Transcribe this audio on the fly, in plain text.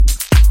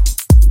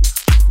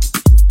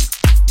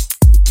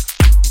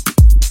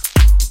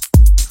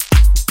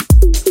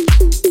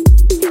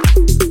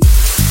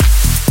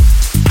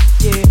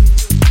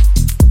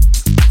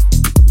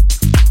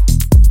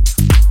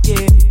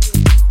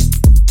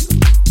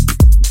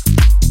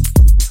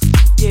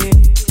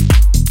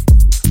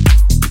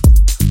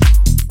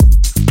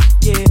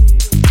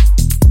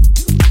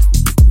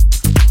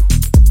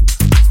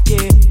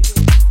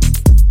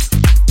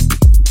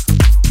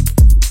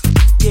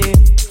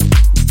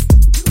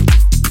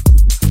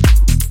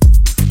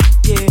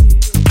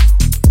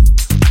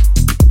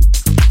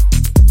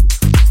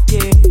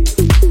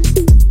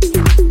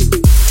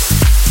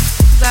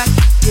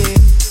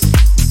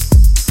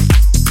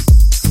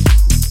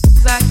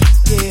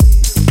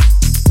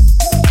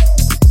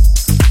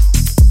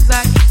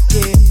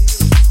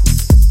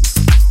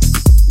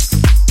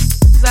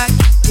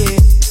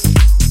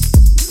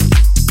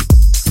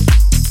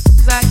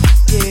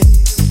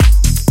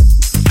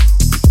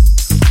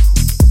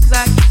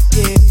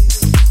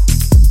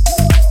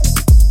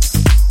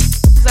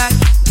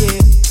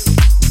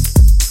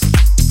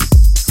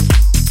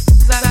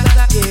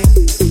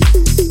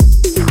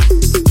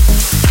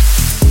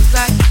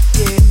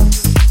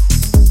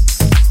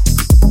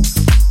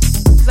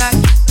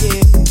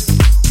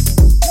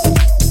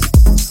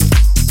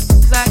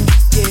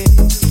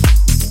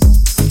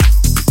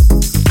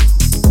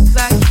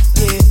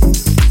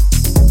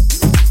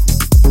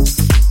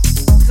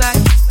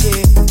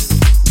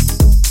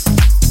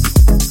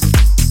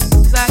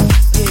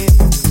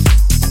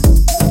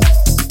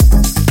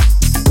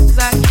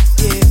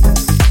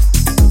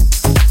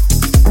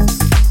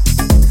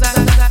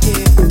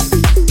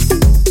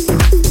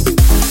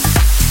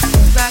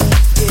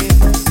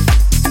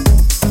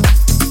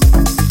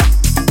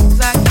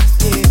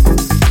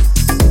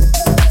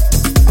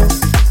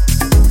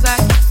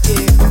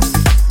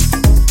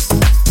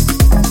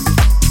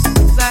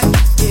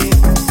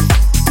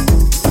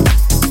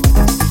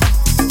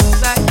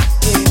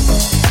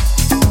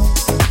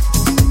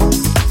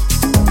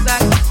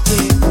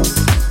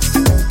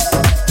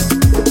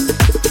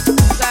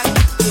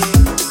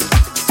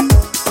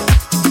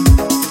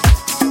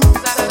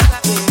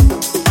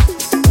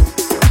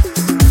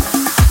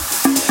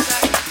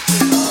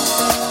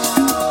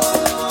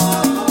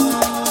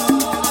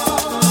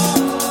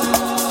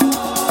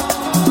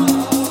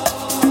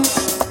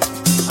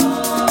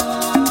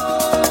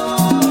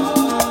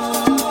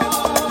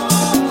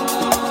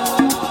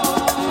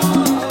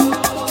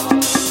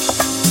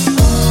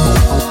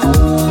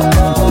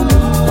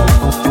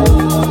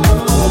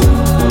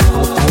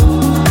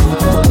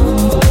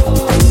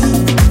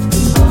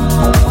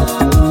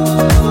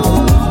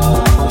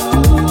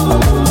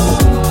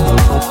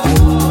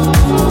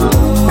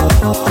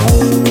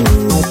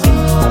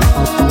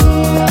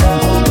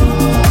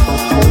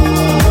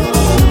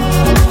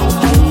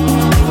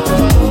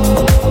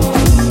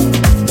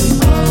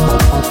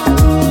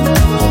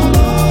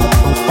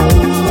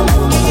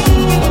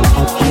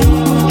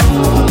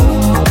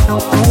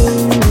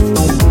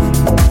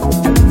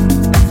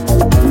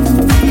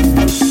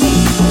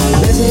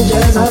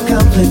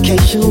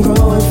Multiplication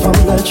growing from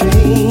the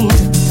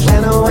trees.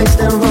 Planet waste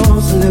and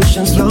wrong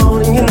solutions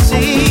floating in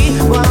sea.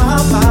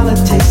 While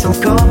politics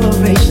and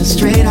corporations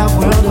straight our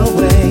world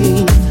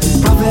away.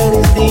 Profit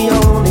is the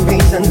only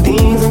reason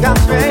things got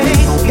straight.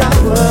 Got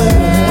worse.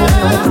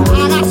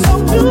 I got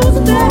some news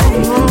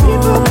today.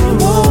 People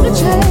want to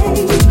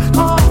change.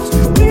 Cause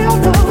we all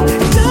know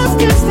it just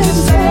can't stay the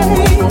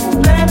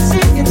same. Let it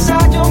sit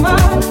inside your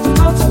mind.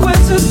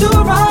 Consequences do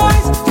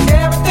rise.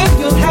 Everything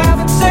you'll have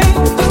and say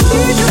will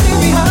leave you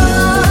behind.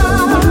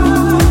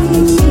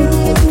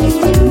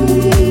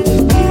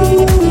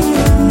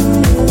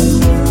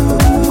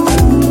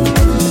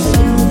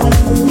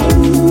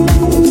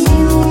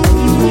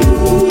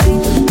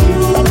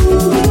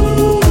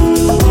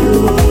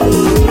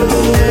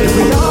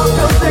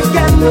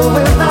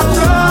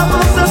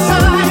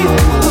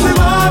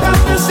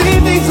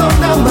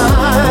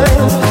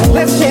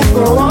 Let's change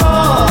for always.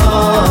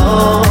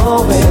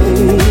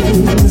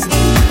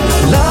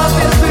 Love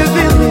is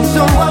revealing,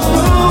 so what's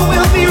wrong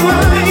will be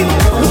right.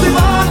 'Cause we've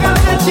all got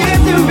the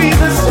chance to read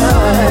the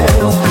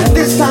signs.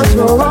 This time's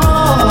for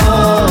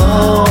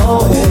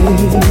always.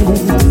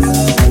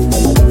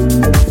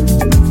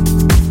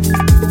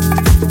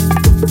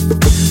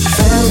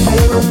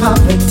 Family and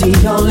poverty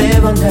don't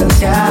live under the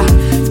sky.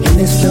 In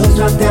this closed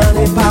drop down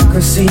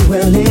hypocrisy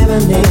we're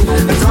living in.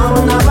 The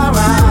calling of our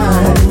eyes.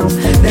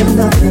 There's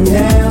nothing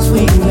else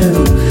we can do.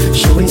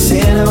 Should we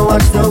sit and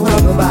watch the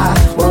world go by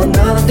while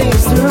another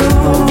day's through?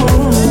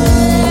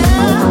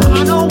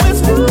 I know it's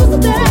through the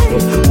day.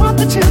 What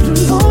the children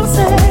gon'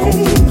 say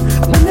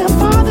when their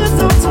fathers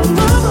on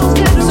tomorrow's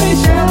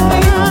generation.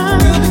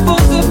 Beautiful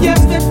of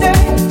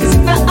yesterday is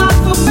in the eyes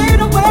will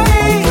fade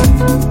away.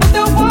 But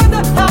they'll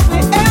wonder how we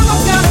ever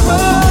got it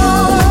wrong.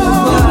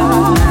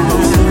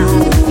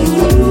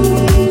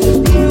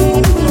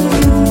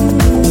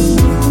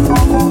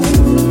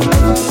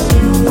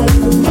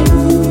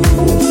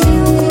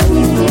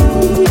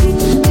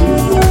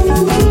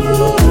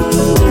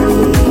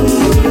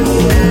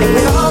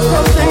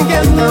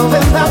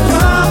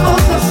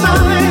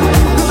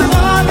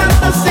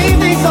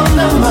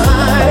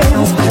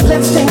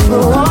 Let's think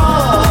for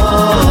always.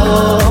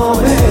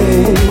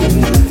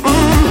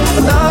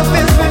 Love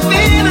is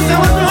revealing, so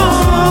what's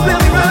wrong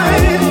will be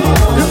right.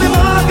 'Cause we've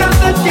all got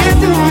the chance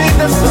to read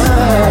the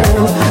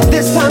signs.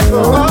 This time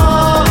for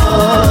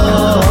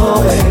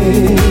always.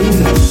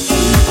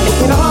 If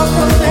it all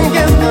comes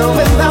together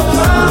without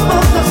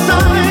troubles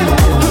aside.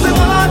 'Cause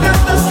we've all got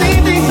the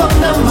same things on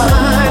our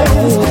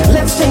minds.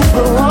 Let's think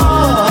for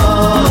always.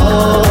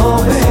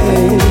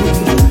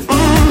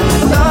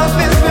 Love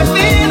is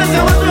revealing,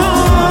 so what's wrong.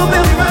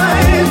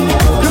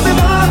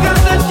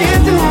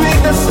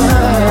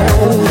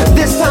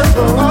 This time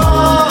for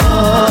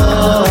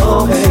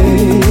always.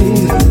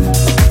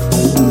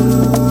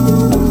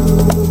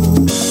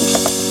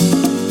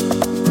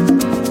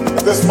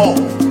 At this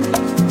moment,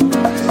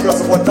 because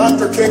of what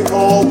Dr. King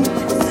called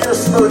the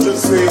fierce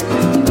urgency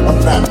of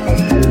now.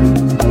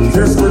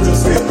 Fierce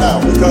urgency of now,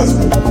 because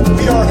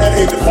we are at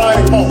a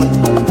defining moment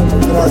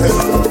in our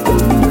history.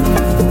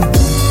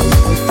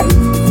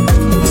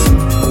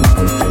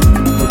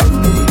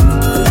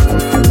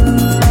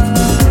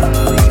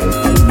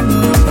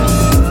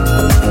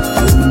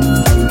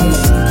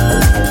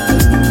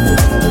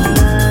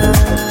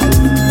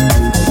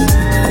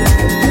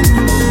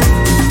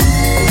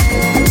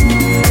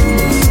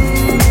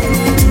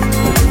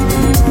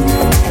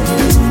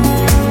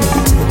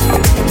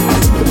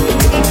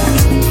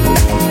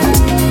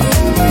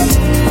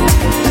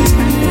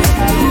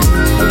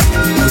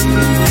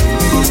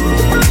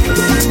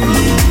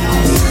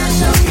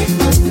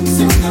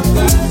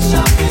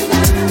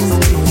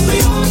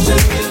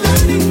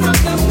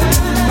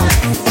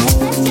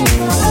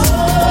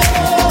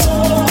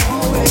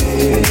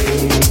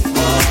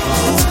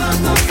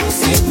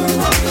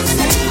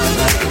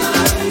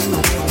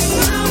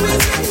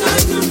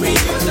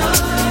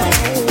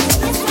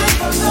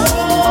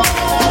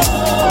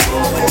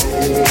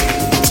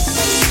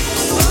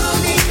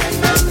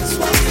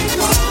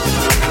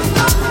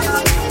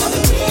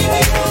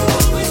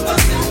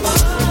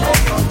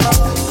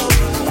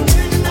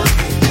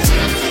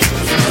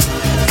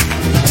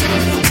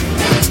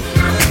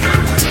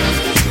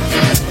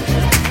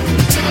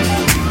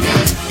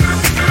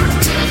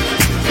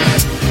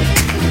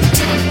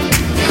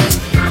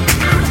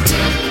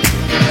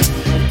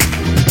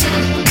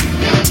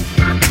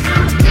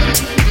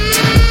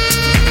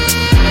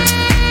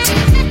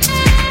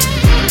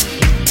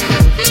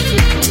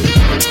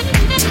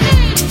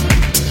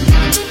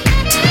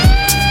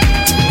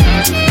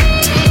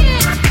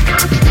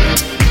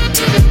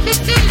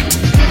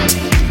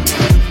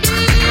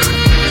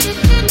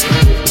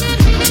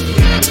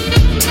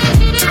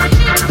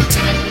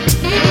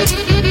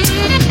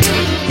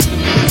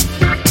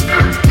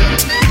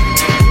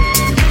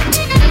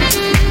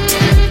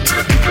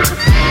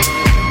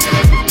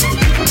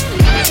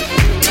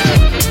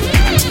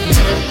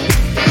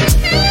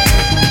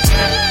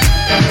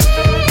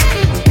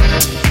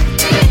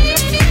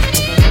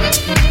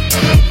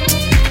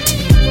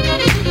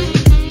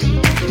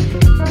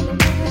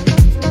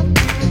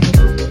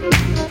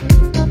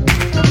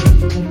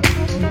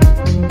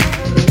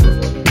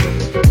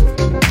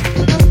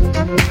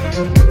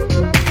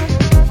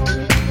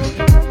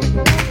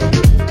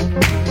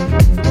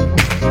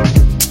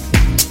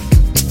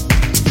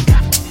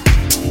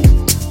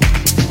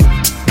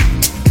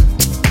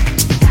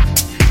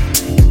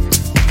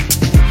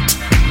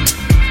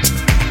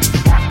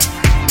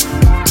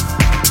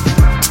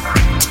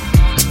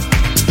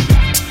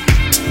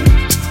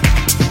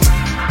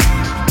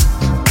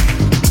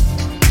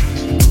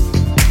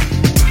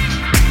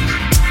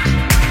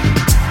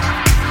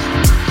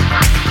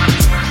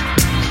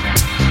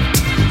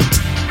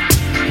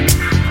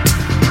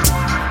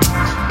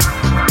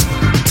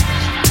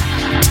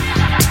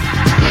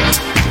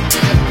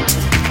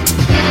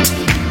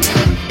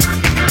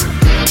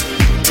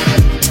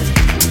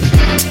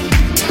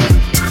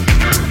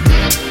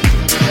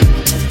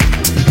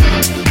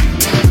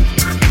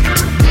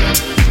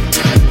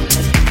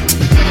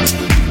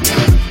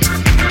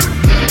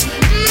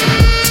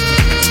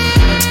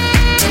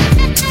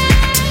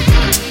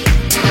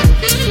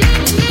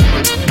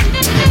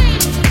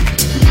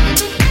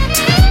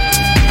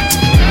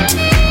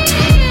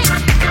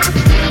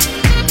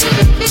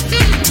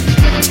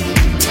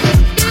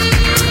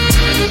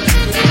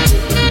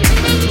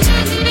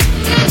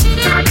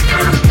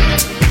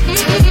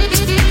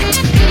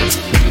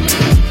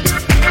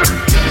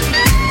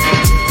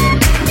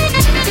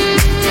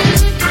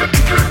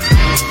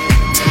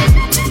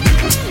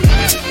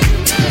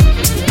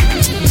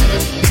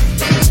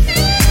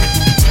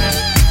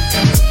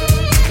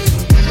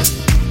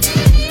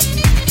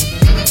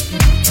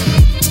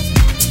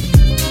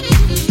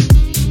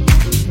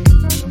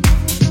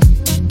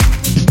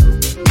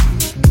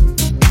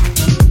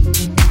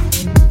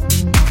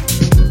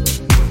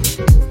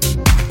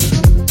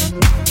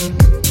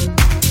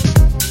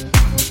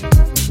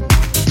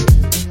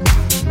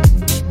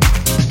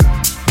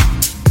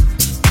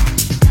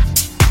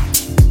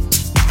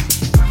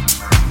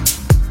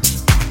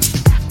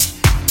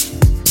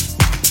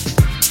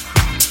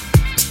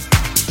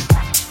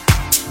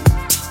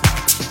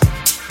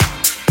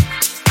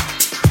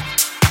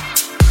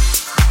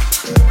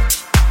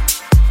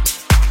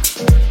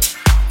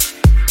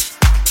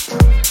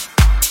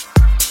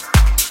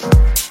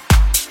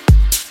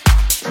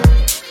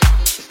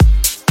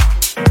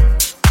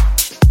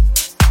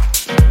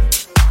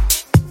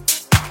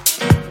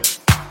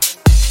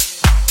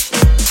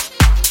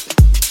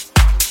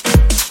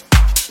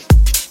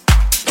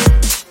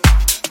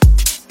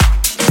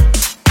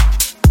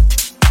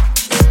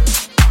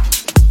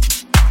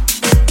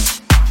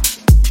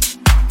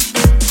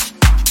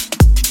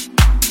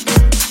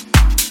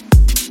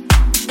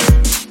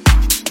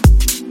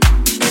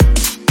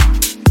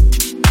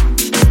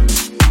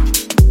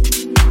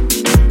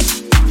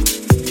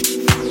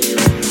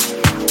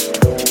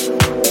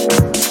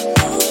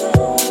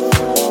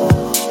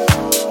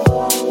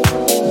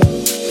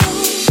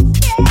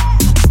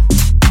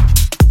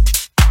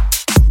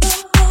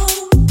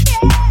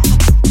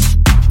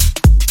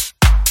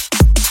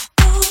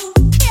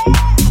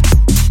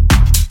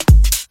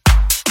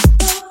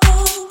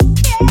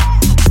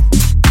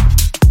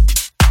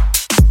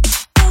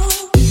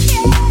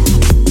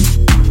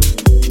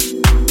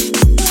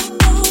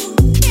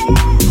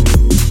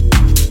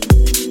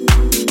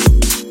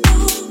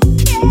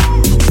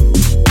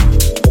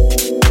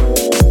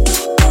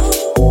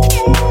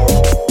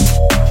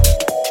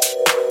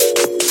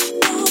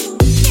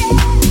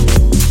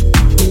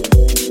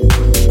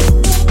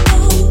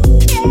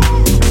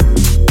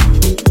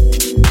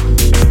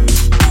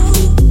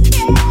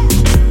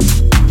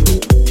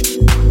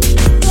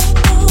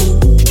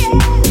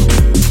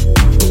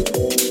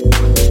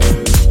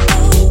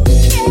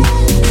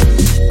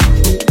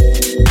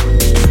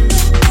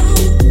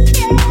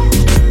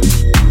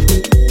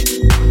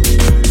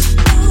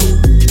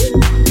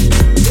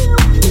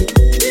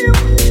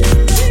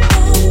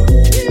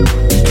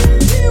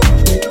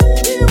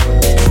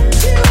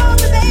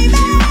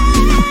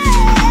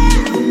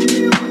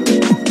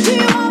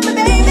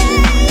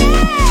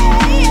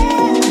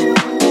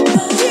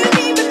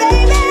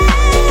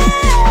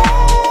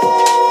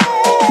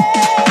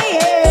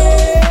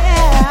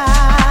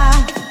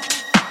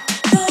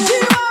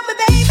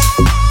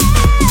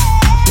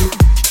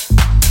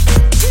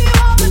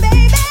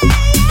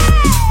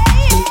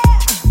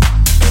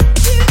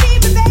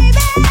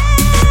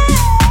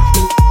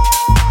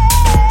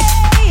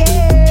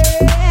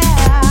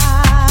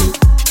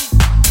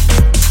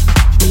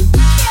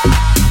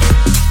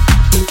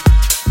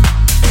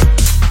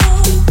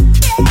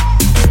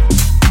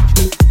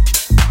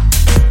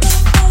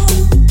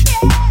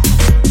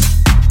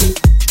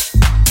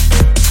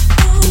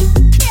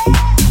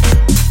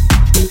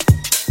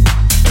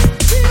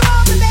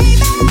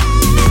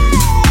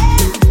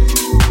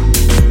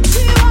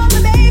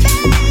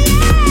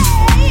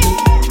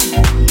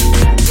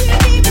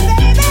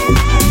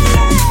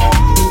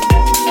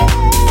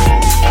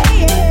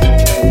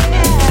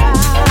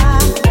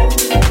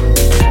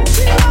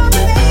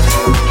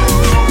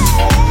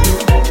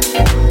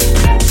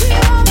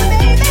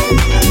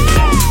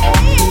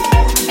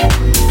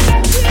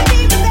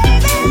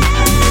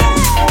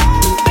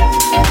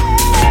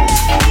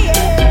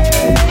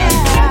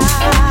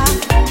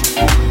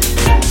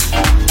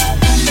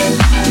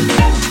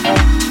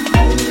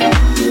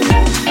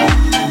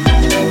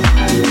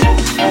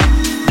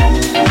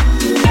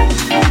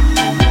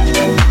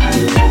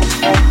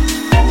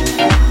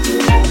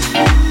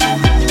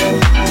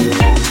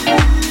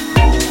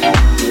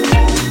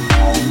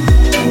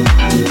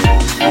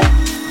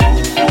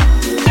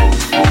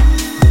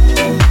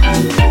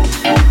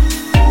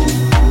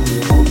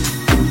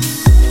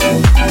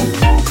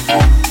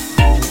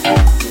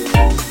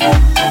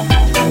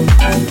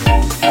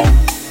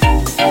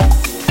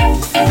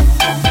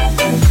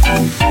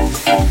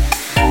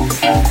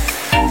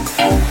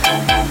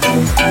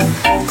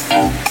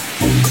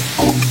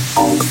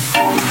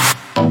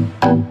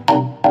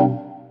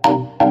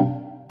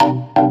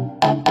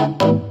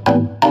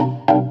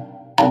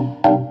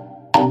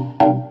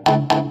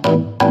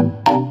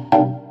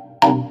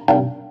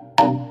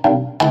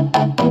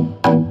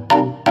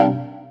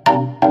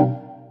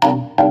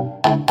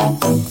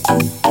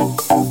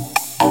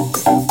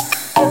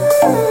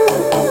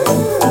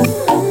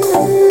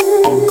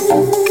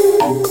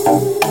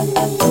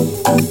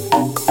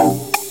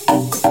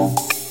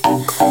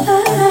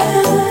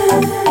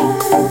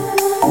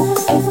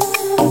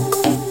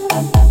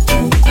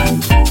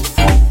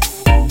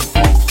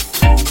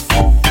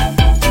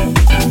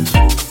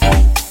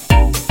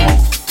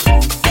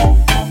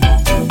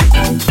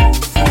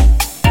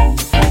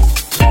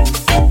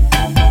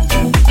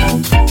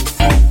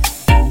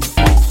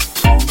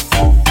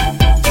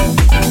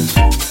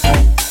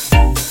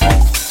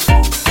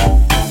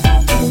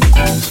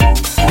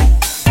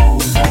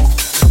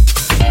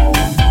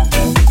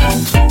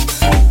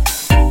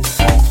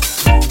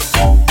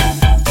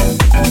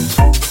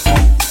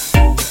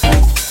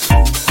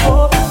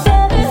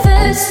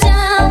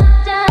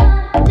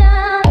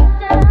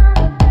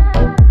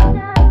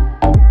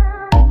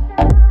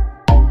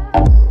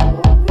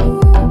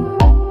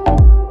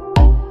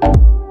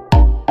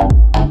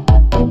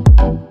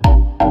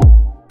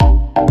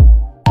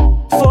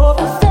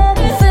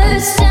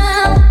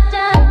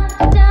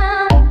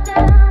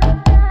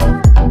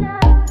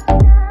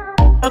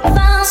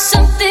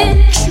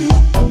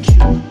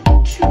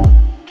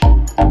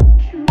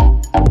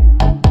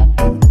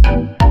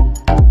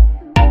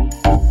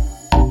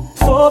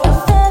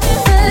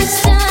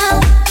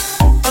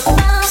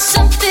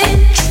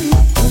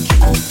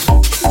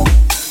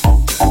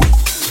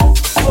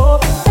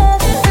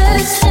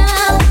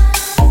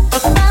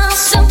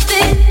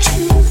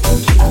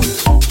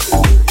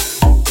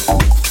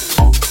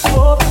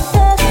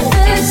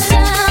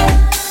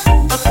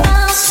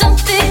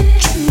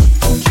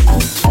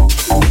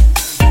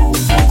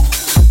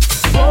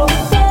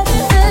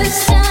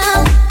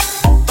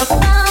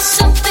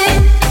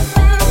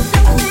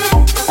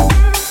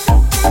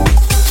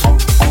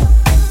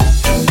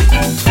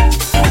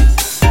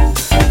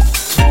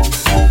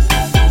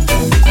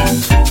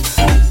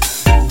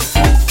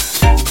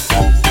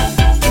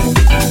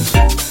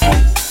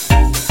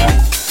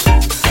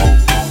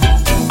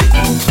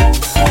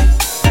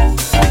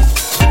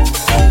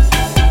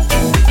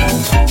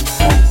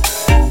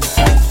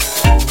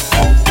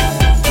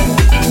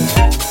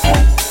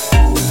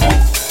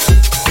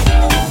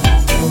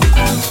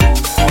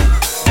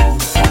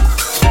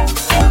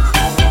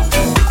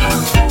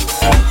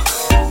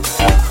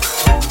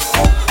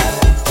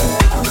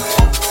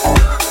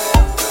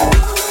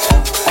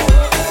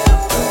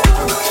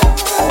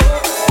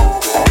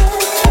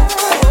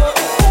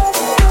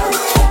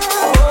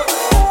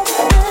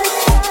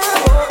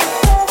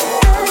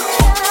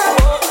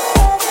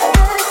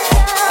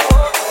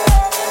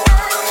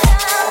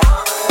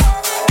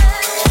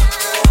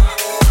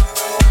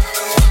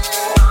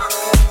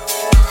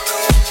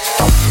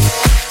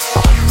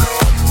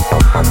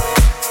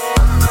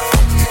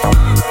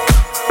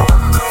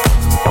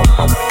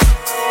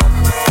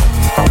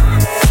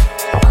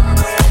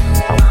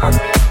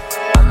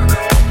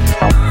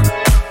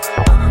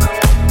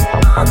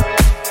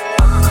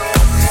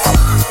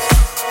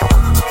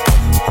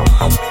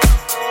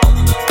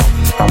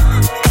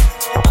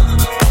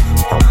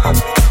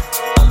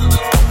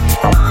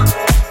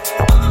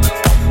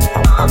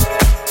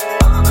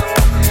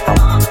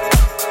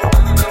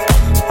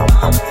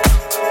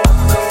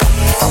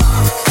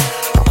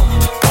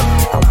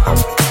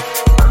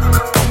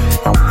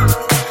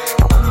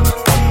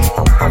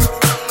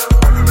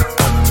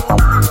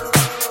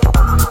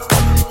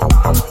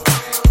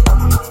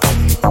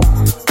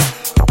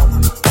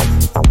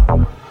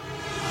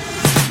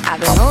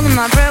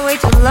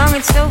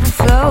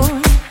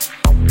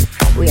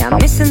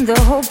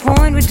 the whole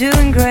point, we're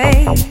doing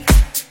great.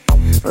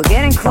 We're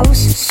getting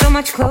closer, so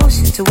much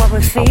closer to what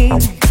we're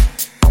feeling.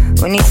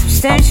 We need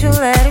substantial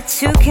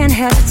attitude, can't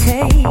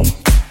hesitate.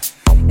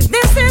 If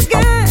this is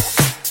good,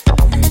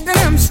 then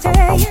I'm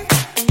staying.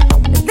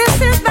 If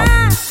this is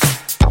bad,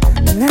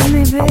 then let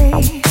me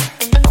be.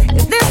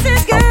 If this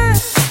is good,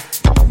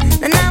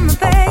 then I'm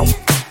obeying.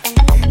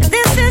 If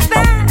this is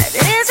bad,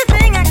 it is a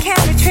thing I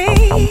can't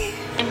retreat.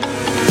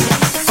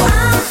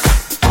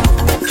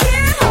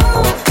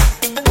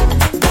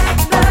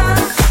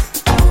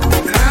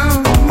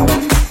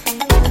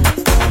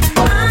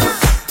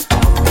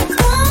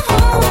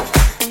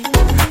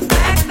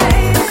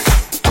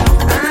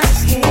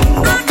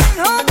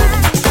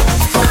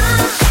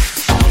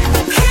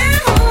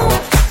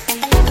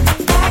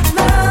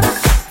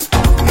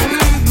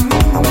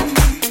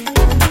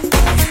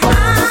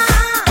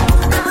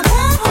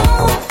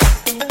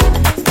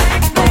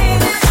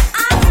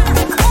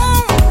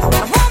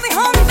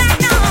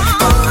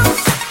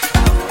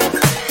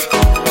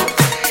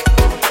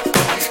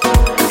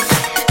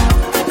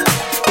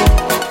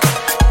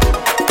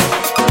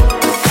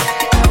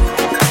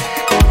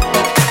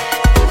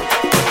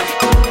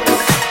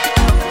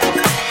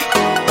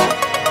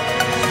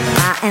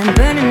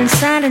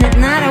 And at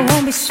night I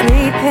won't be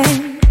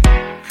sleeping.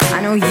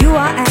 I know you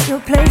are at your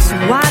place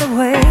and wide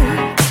awake.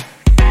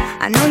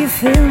 I know you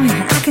feel me,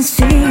 I can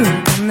see you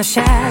in the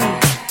shadow.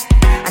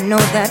 I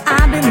know that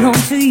I belong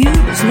to you,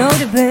 there's no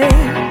debate.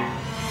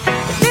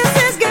 If this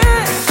is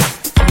good,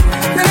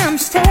 then I'm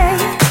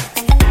staying.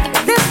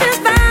 If this is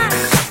bad,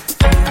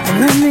 then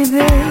let me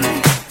be.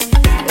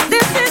 If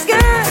this is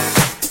good,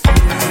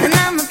 then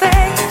I'm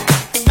obeying.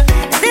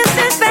 If this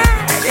is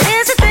bad, it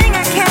is a thing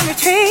I can't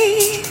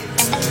retreat.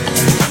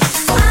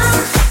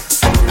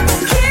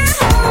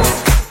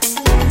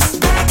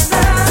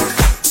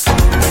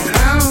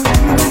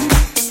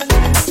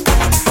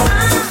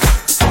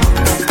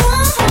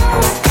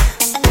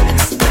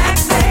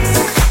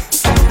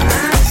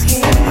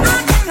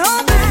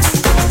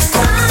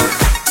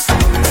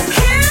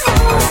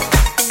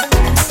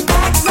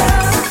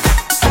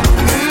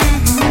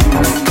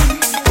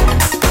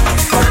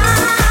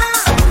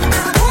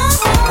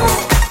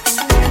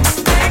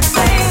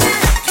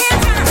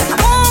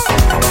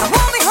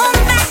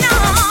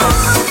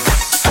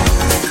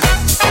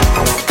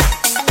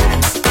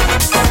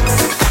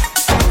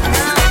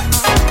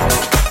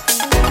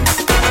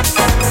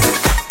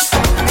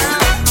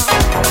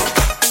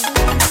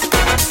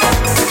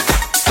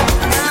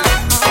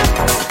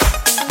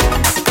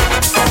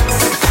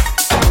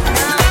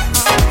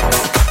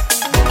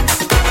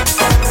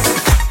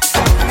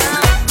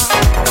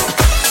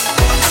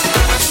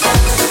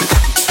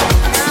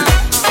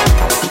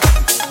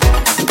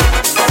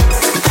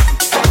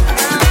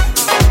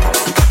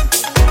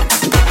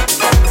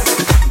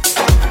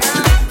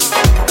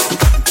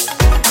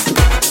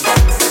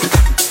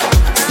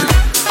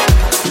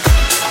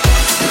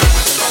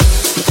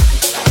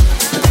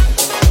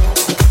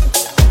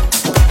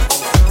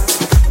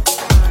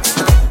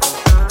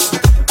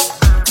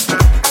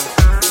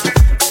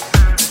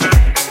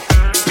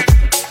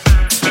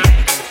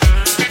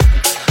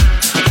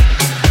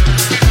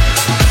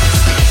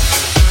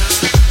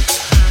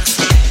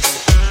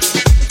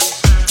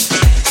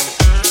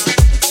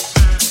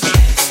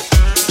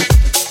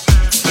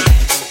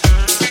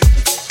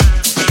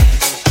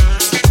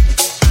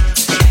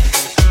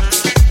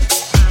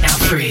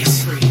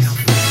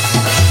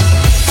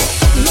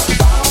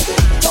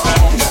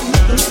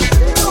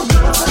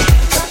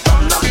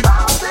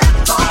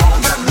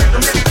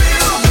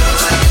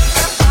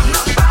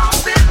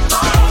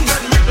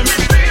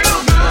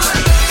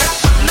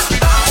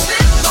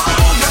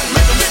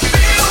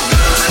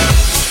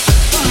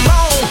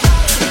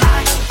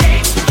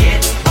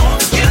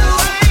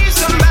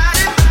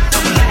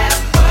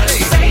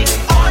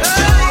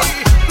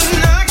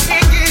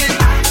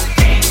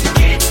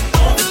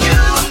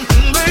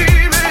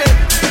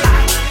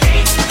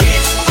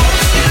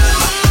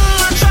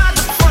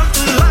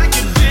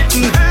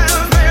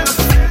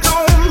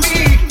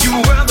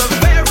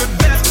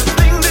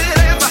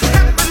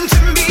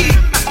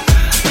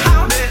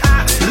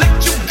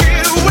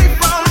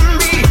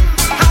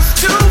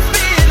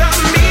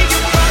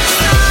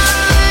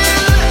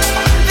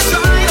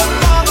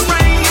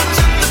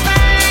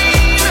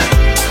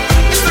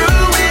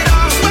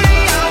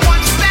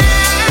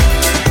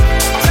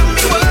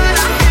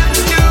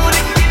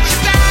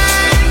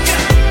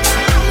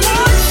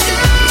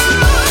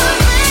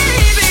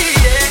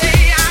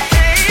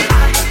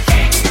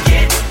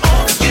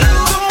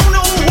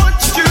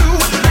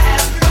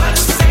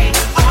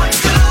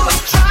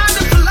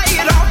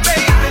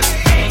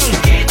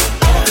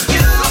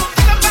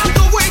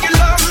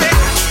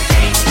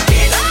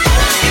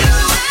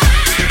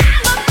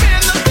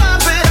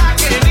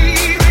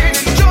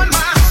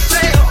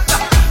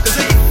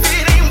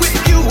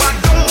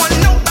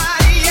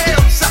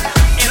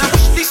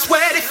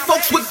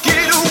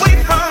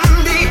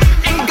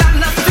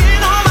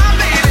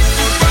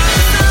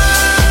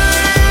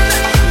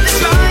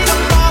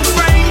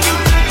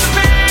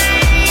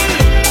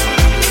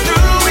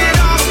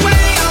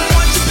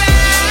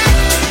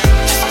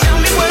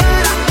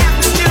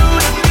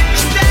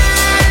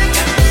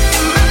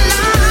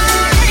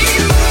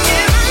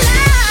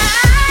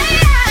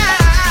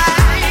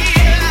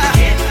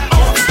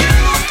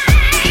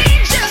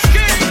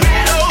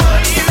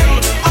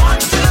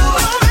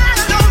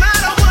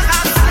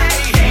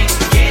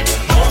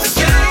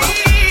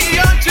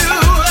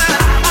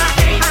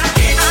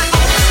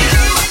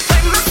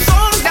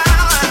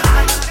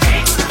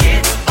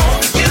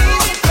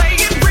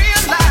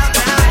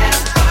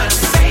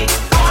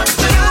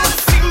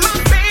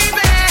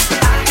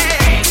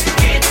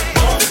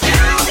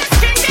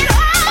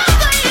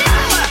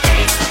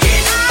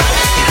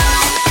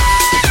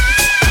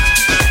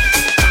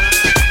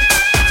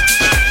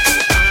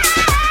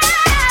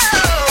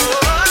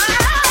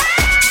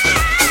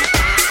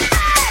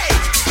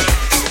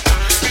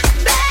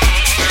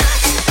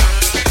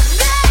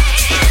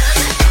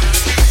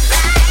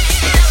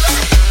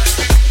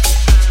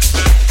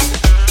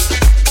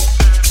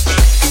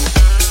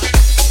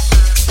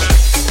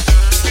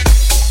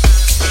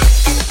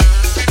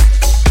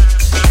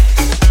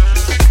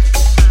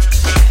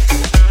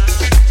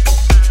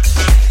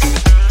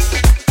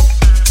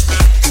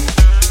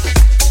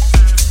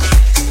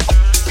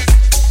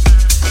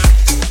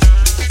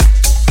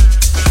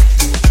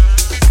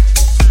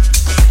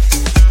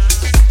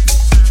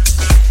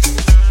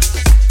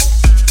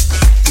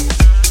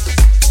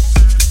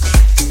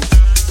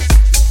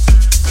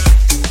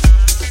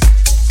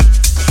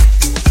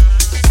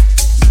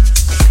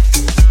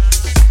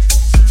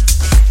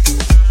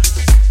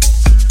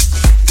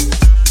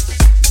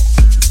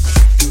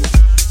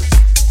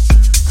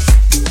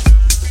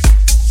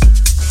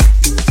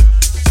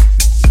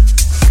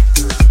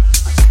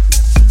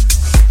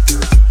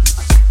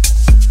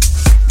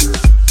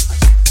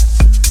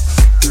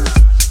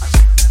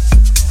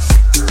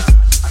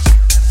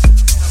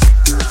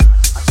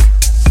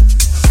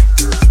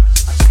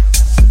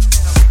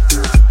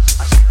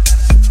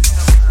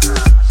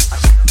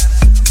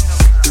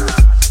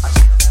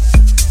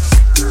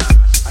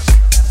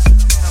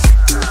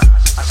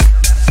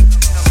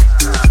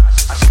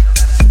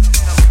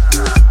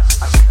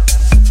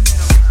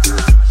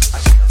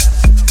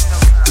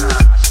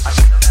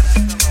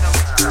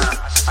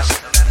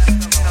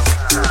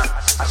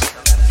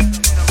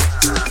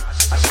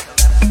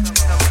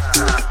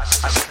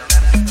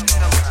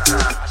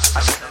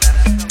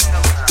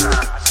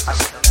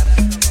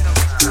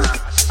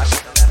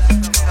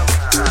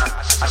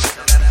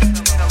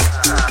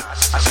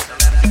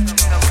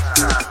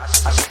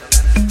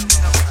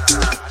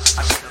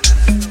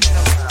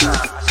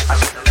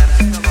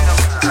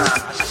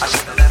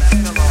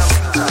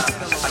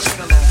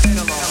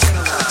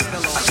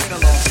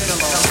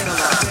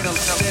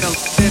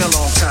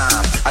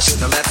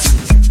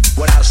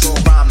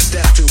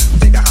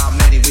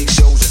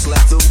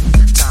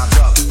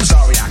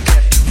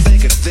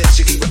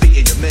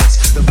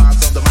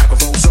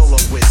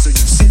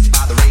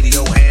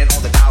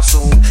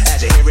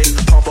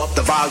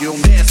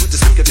 volume. Dance with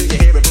the speaker till you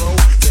hear it blow.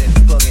 Then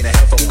plug in a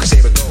headphone, cause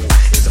here it go.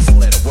 It's a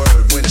four-letter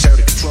word when it's heard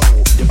to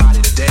control your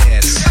body to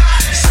dance.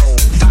 So,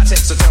 high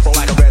text a tempo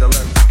like a red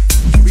alert.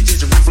 Reach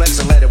your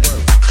reflex and let it work.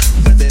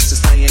 When this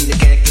is playing, you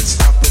can't get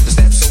stuck with the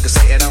steps. So can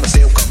say it, I'ma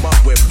still come up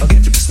with. I'll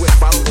get you be swift,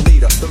 follow the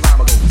leader. The rhyme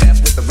will go deaf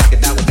with the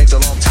record. Now it takes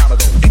a long time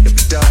ago. It can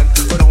be done,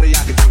 but only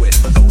I can do it.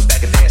 For those that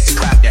can dance and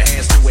clap your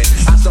hands to it.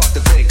 I start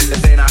to think,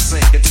 and then I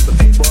sink into the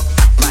paper.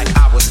 Like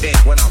I was in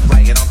when I'm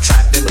writing, I'm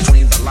trapped in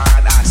between the line.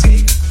 I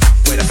escape.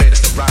 When I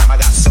finish the rhyme, I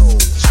got soul.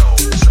 Soul,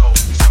 soul,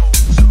 soul,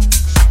 soul.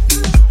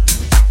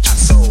 Got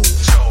soul,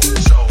 soul,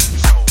 soul,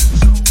 soul,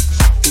 soul.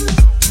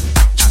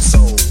 Got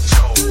soul,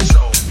 soul,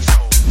 soul,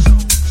 soul, soul.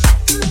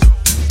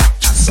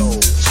 Got soul,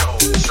 soul,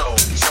 soul,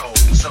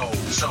 soul,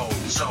 soul,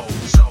 soul,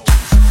 soul.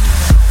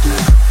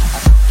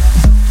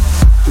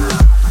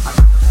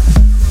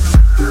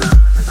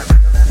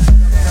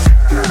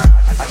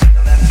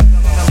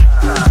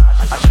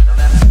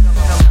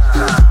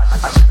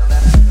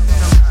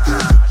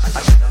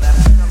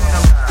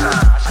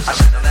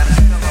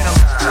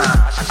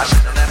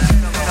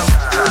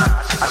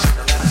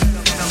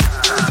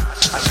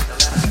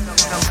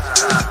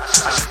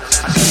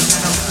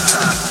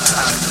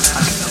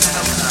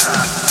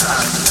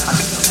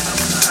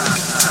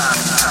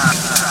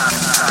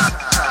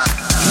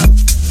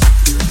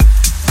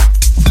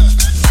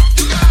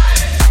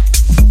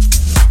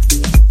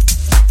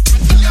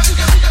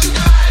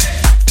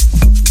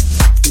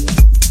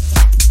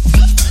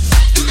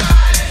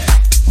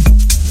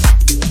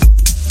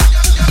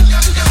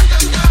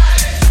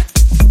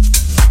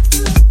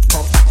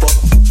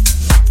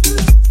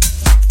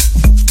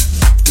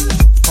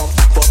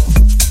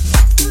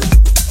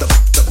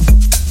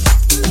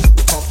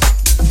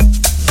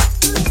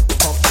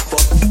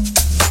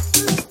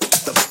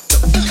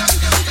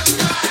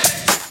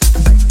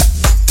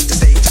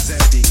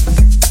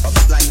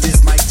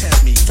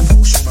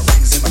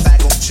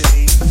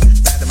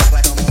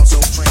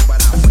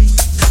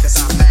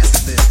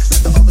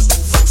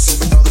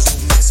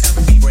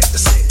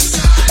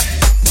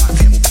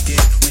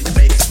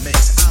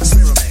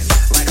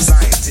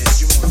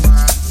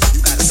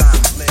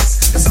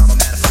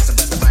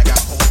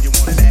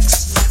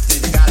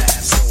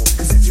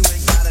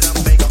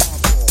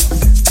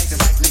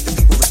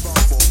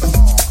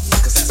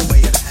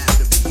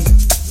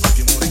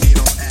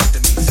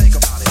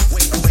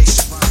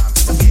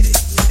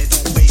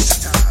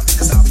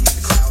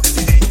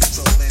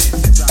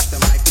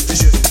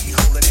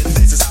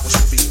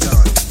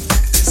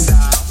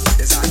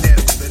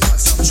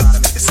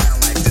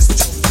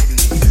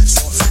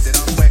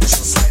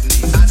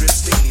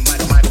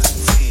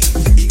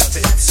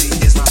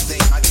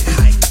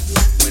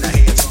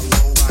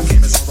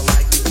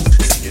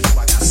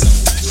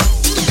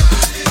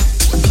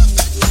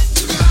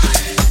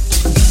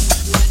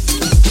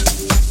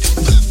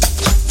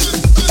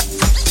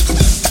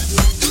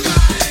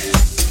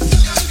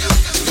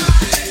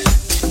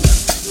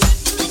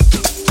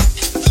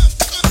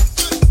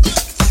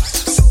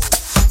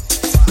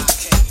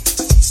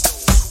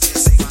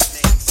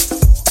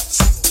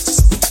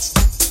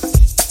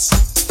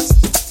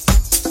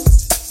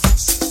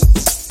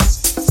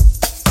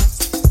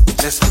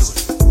 Shine.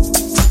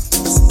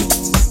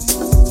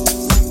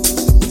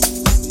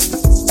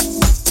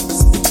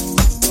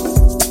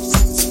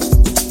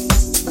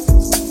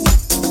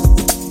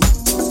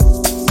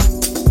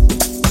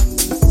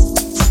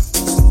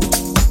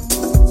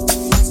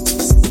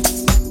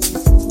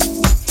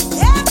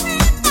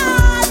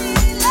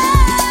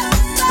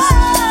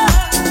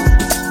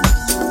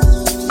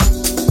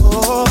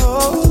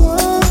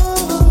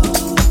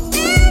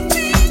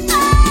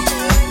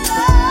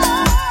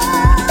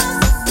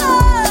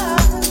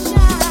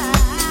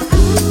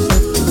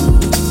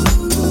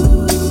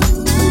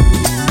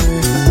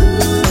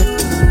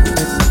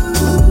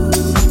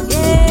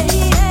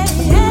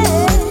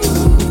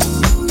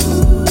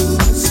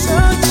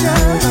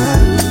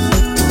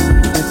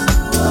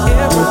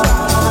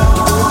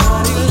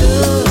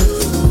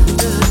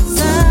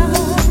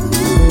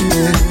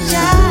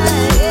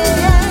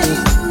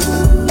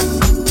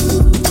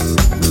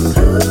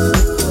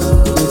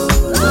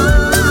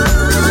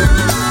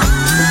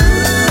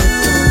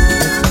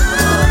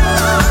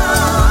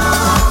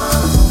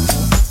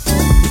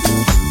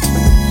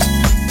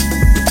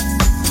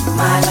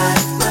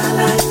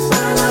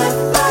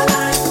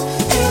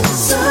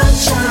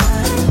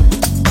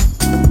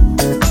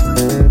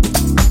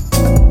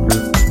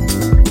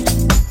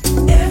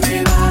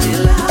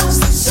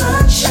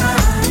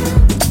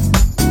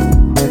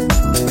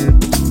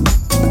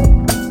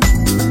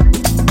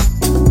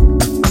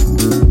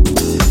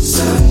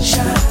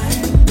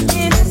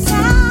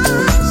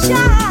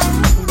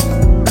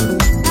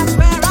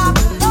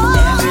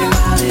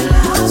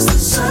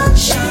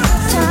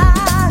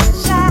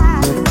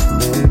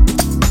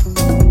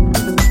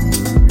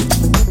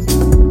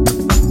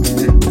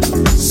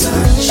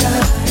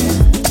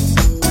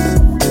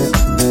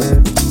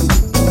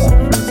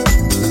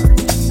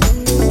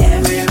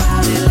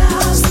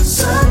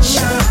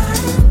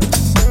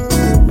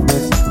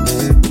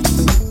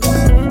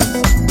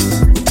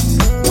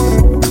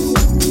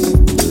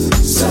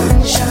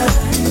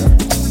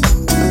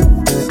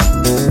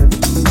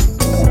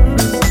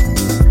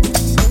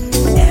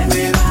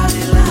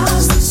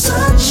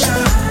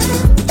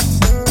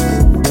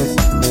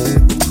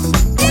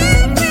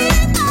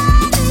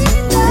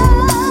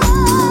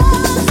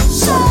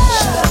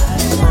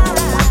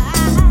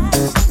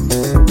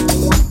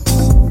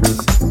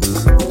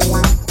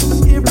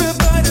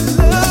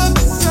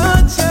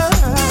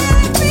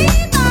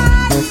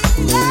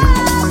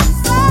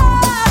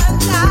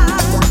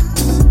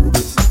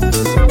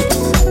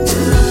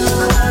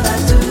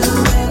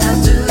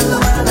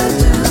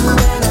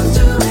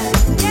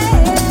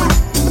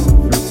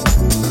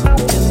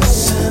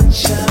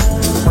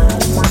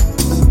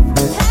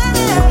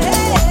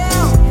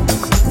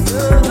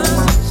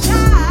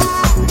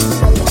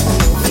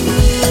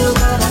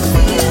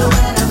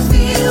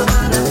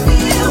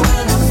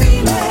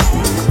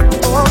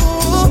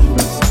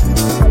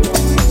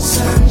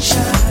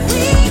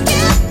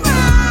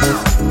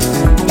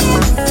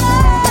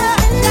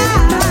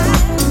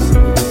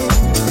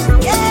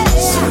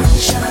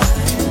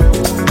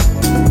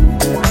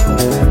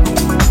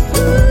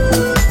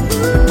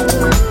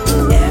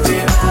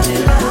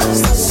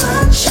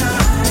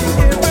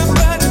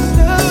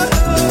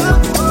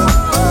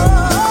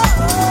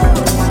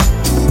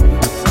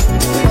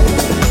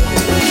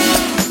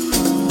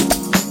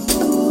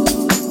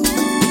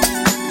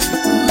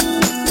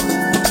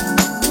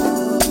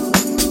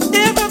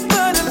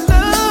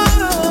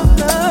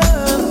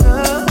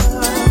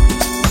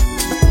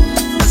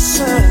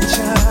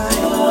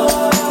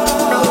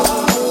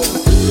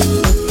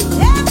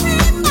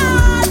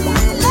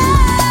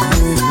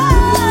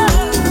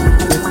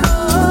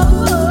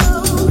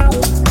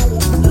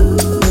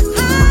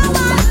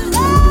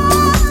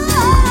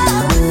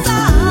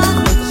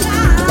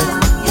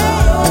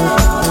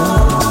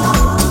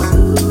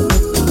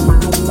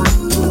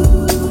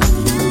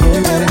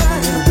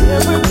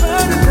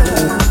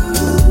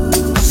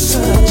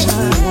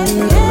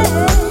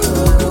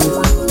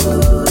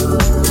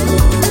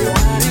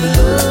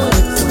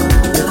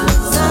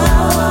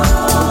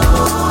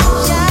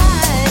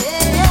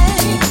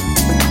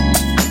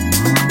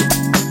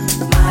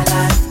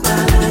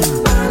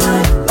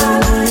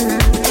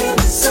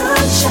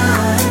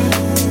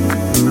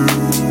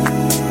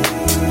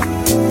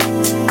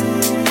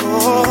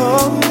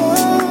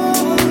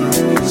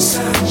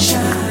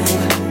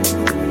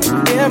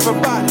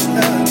 everybody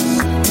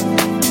does.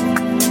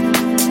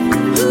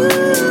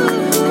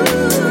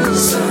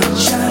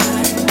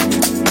 Sunshine.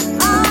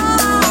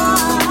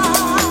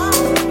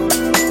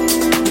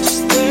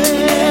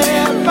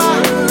 Step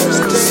by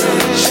step.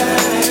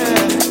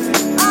 Sunshine.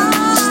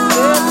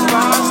 Step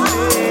by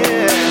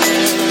step.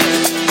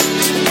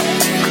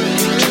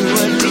 Into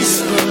a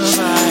deeper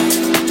mind.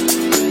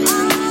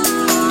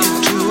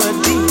 Into a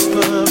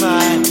deeper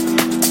mind.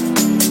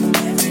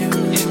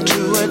 Into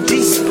a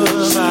deeper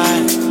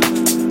mind.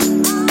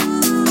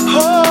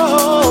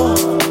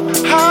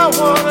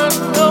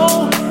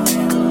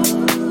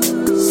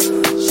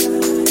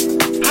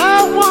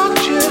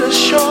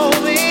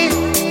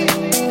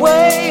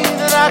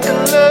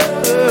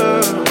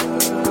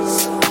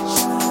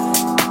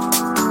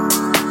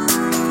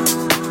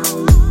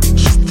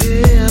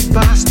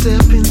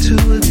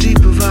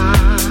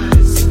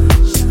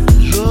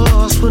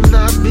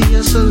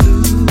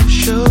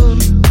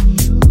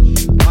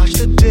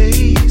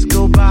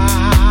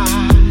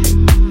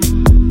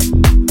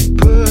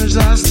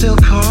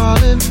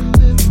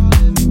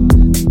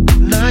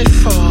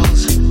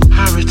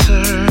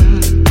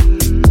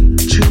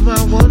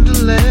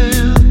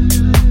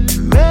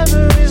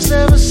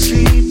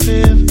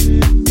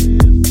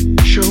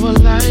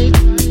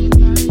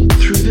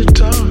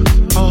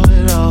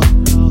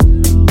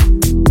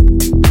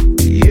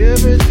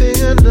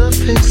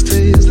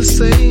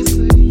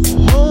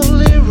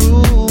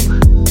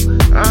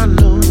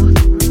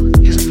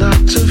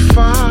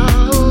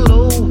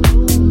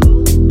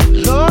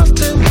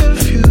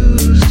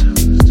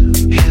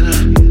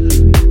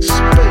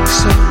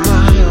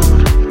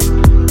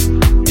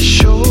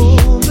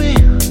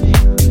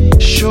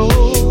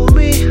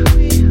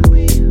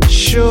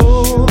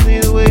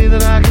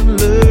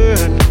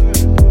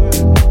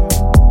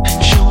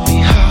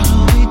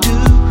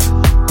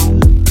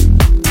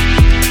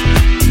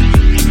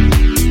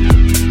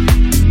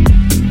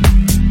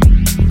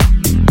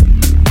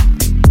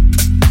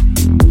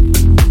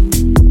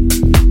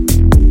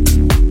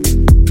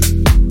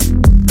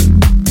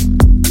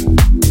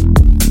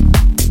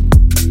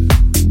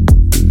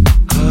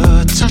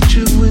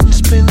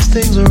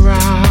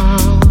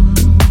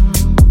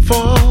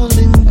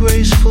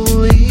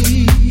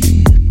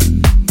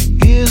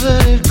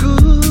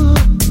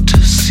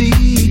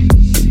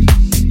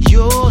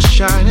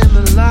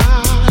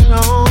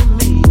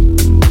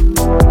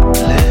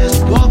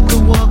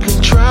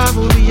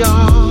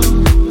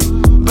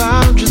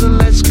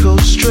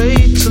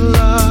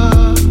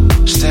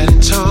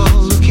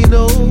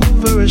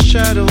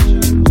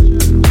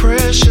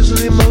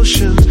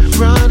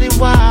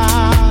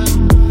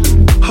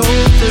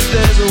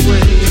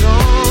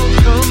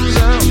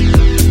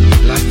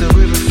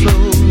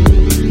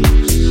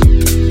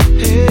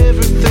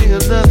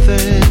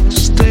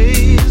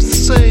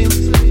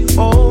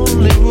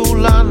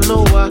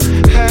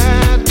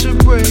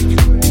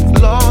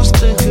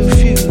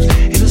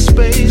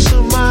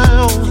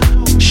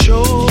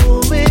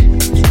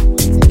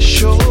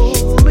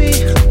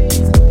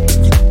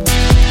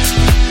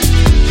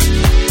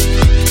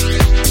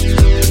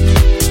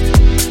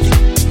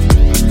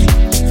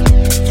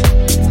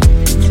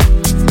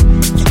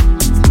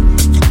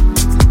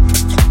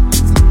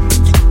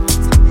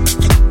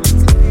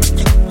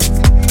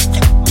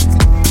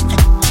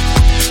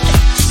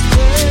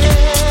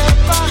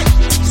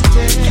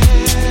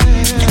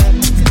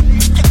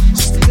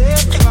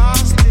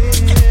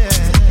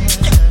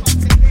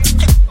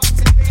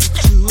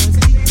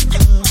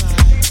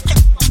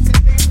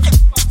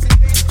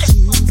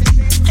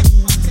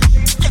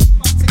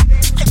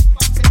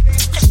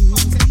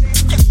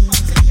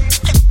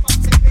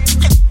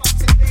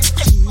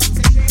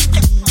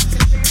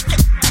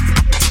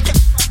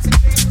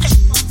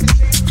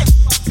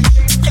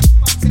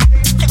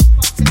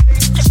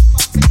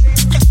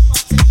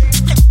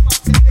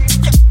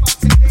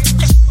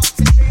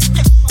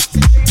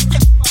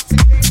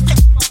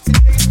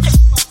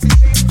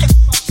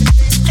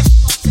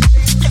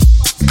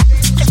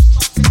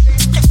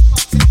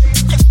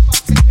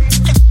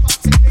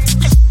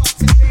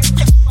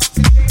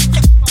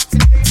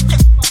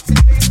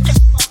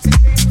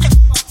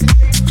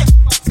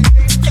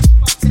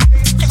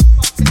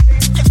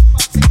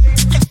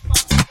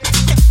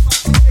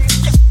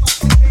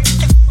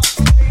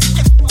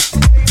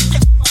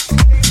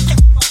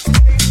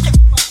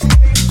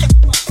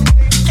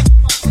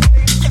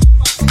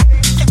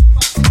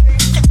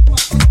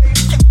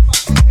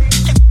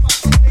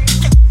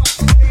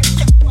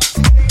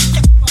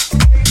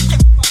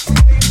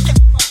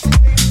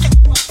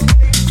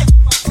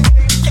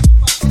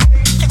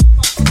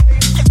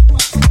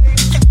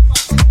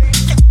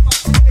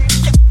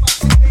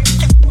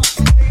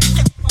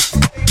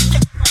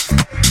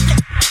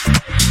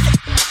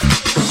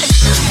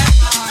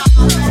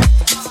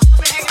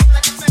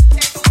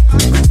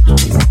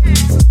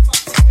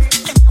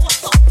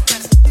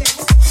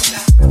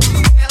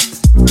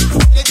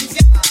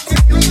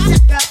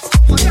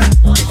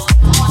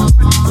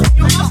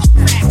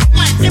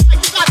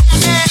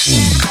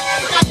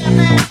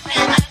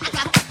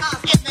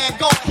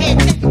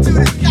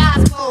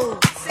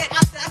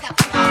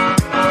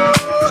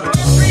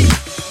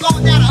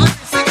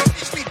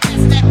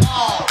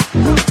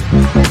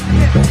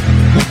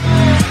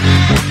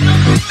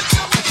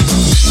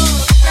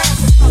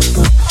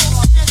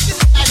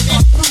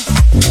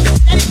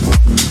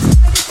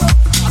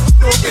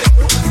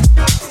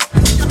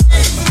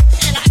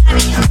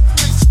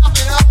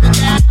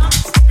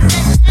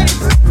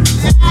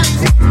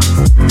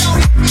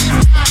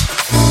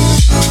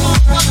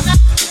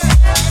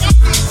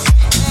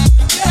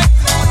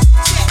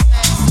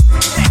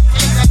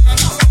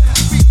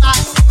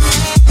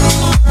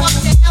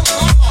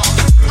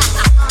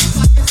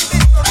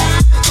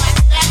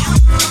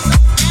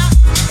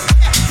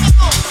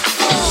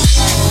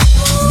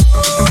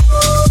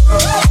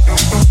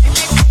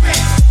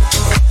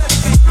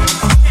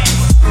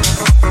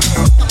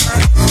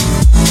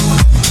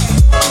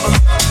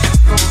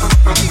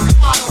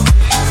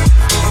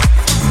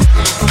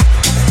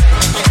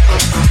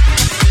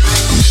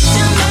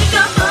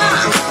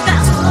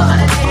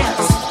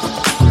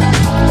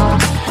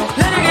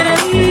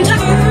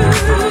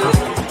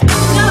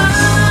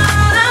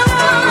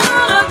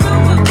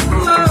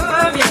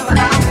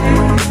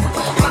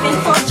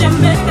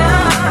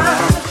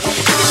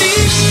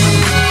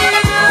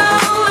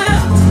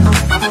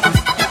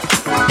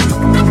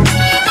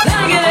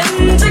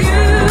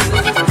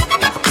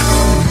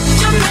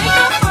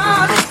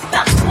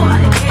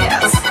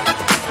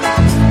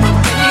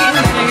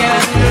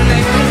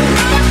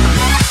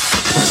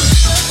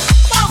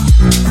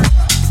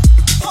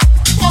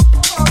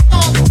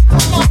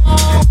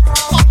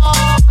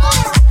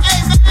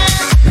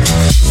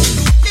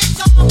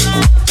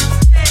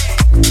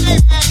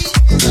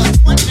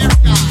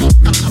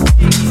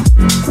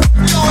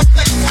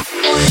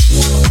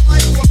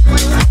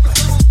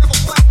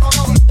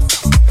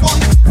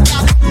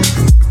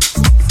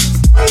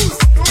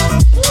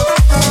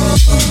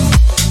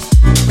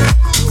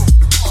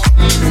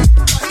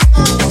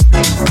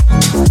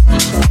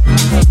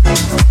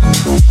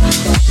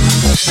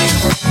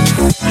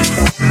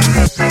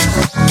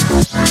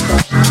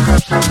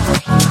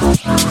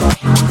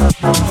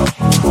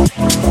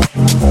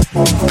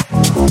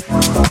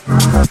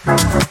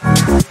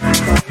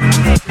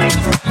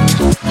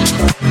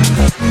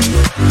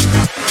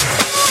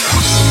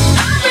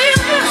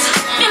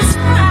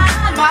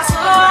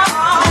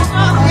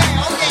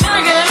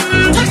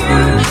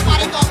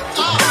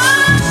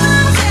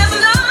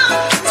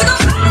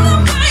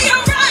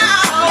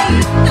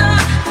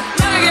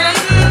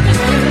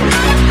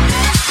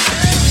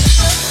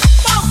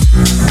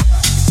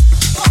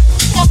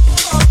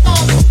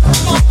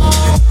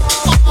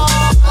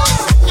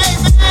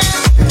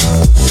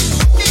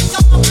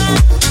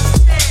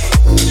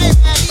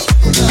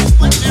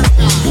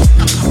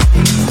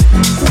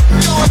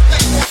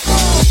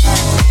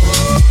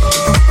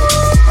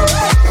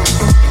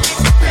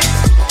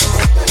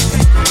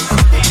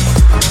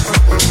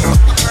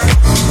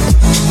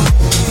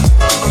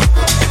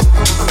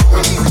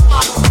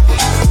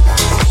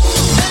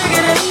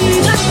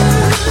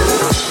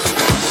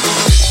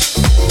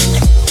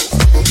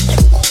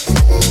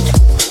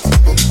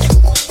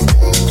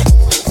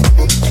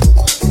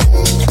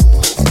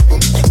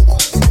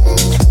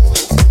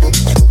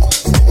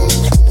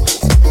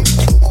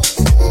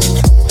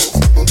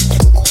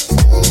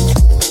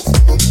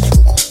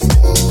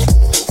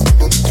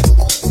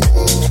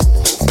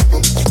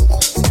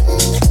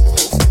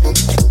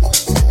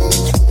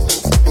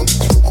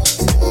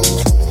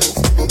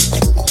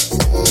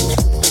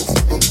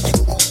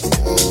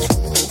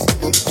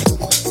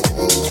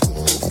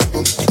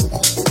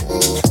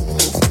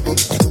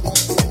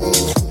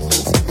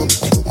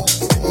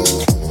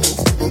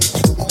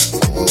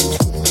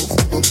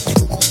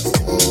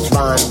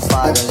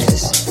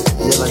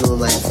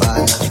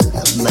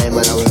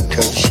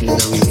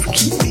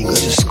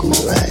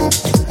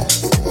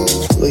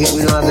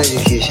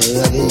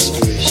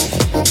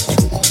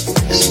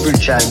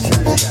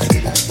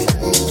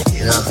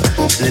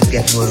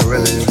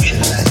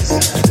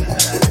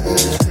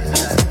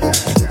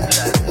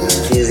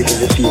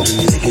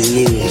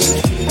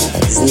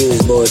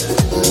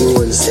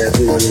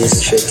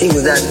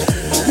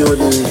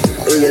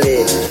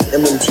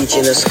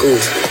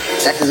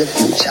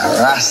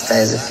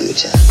 Rasta is the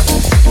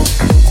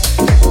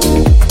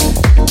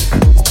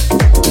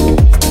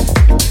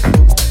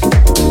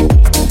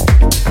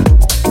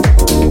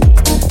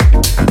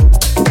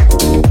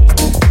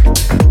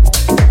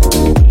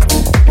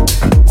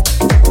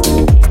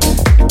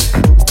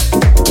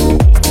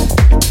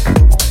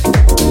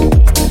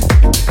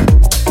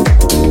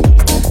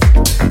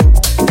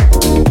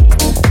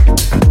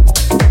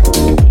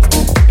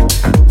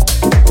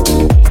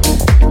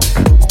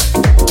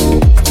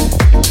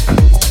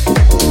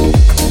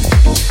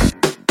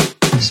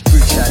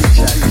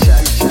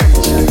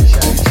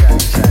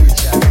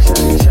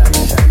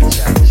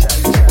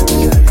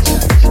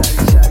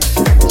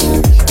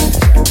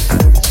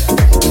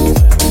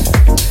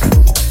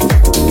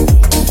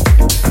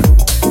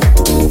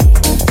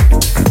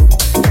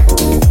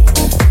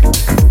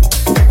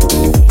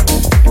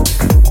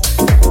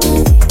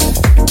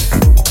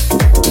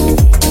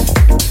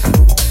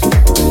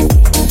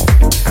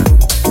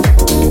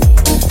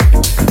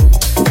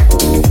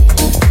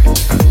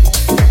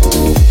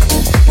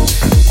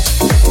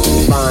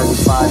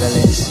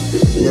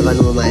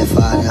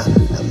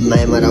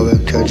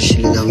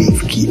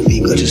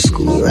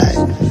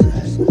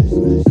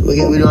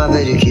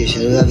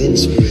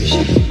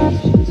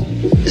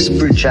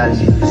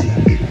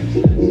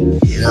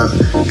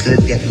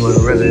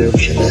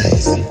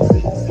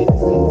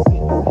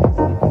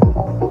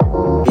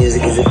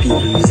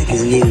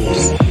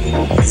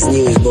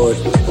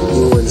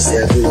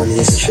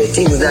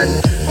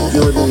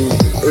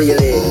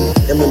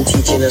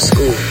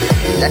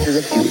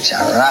future.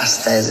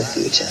 Rasta is the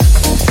future.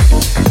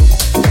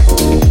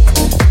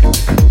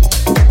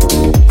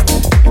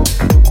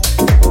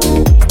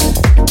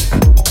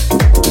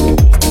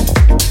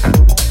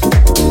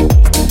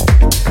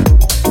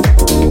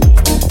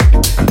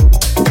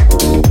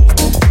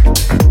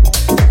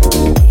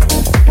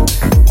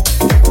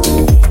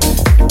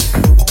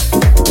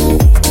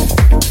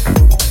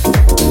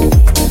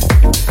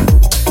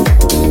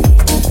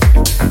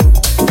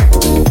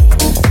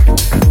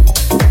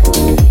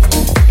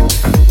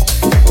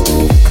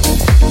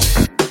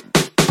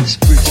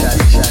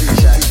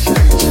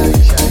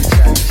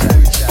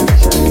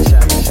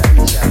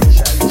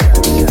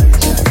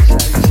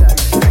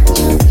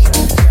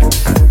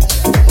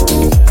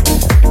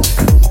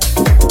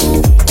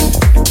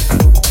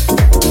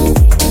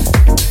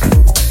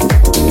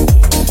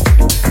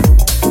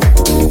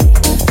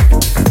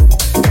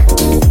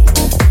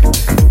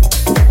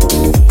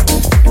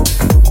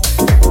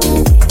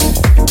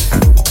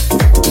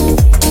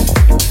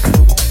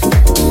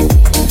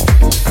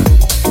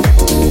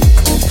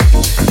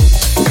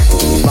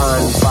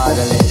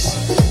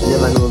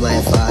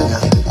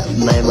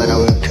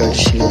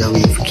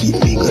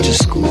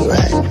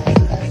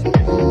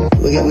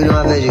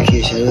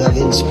 education, we have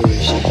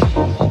inspiration,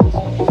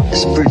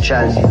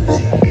 spiritual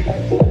music,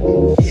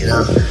 you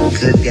know,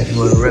 till it get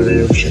more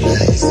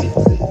revolutionized.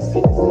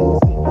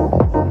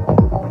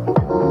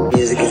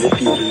 Music is the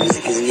people,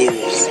 music is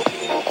news.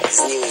 It's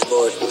news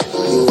about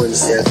you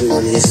oneself,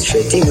 human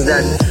history. Things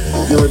that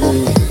you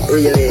wouldn't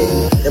really,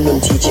 they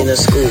wouldn't teach in a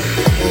school.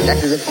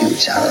 That is the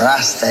future.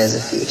 Rasta is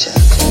the future.